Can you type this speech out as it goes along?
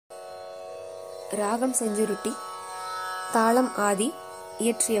ராகம் செஞ்சுருட்டி, தாளம் ஆதி.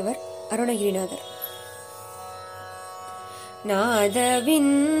 இயற்றியவர் அருணகிரிநாதர்.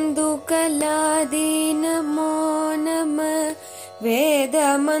 நாதவிந்து கலாதி நமோ நம, வேத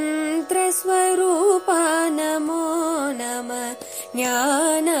மந்திர ஸ்வரூபா நமோ நம,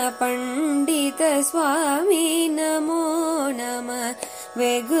 ஞான பண்டித சுவாமி நமோ நம,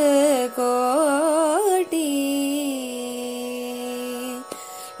 வெகு கோடி.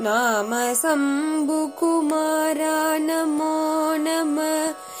 நாம சம்பு குமாரா நமோ நம,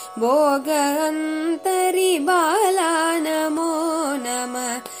 போக அந்தரி பாலா நமோ நம,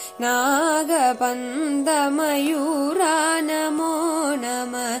 நாகபந்தமயூரா நமோ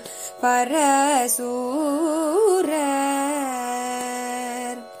நம, பரசூரர்.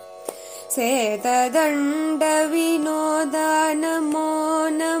 சேததண்ட வினோதா நமோ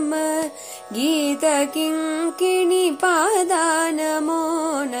நம, கீத கிங்கிணி பாதா நமோ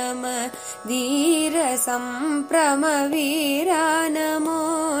நம, தீர சம்பிரம வீரா நமோ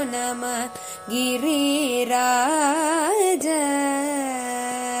நம, கிரிராஜ.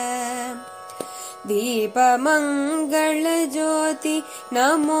 தீபமங்கள ஜோதி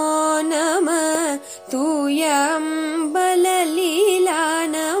நமோ நம, தூய அம்பல லீலா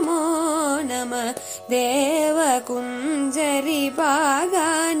நமோ நம, தேவ குஞ்சரி பாகா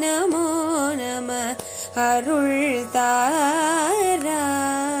நமோ நம, அருள் தாராய்.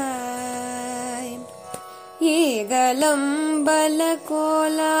 ஏகலம்பல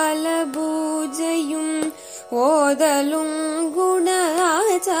கோலால பூஜையும் ஓதலும் குண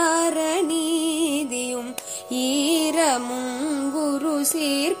ஆச்சார நீதியும், ஈரமுங்குரு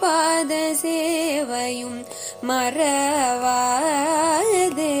சீர்பாத சேவையும் மறவாதே.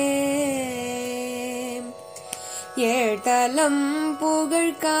 ஏழ்தலம்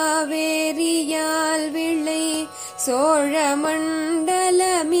புகழ் காவேரியால் விளை சோழ மண்டல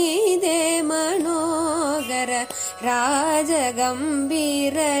மீதே மனோகர,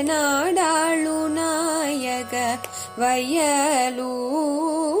 ராஜகம்பீர நாடாளு நாயக வயலூரா.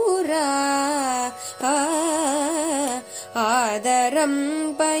 ஆதரம்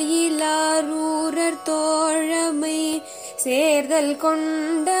பயிலாரூரர் தோழமை, சேர்தல்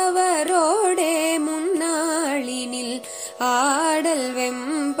கொண்டவரோடே முன்னாளினில், ஆடல்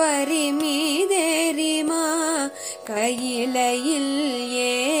வெம்பரி மீதேரிமா கையிலையில்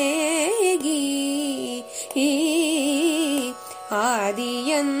ஏகி.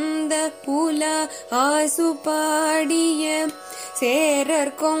 ஆதியந்த புல ஆசுபாடிய,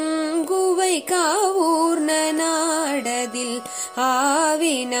 சேரர் கொங்குவை காவூர்ண நாடதில்,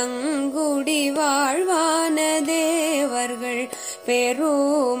 ஆவினங்குடி வாழ்வான தேவர்கள்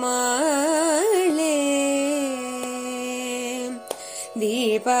பெருமாளே.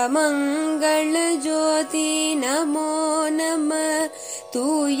 தீபமங்கள ஜோதி நமோ நம,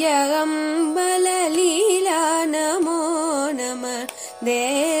 தூய அம்பல லீலா நமோ நம,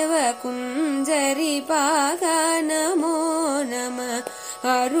 தேவ குஞ்சரி பாகா நமோ நம,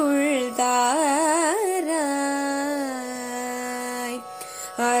 அருள் தாராய்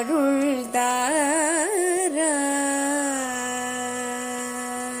அருள் தாராய்.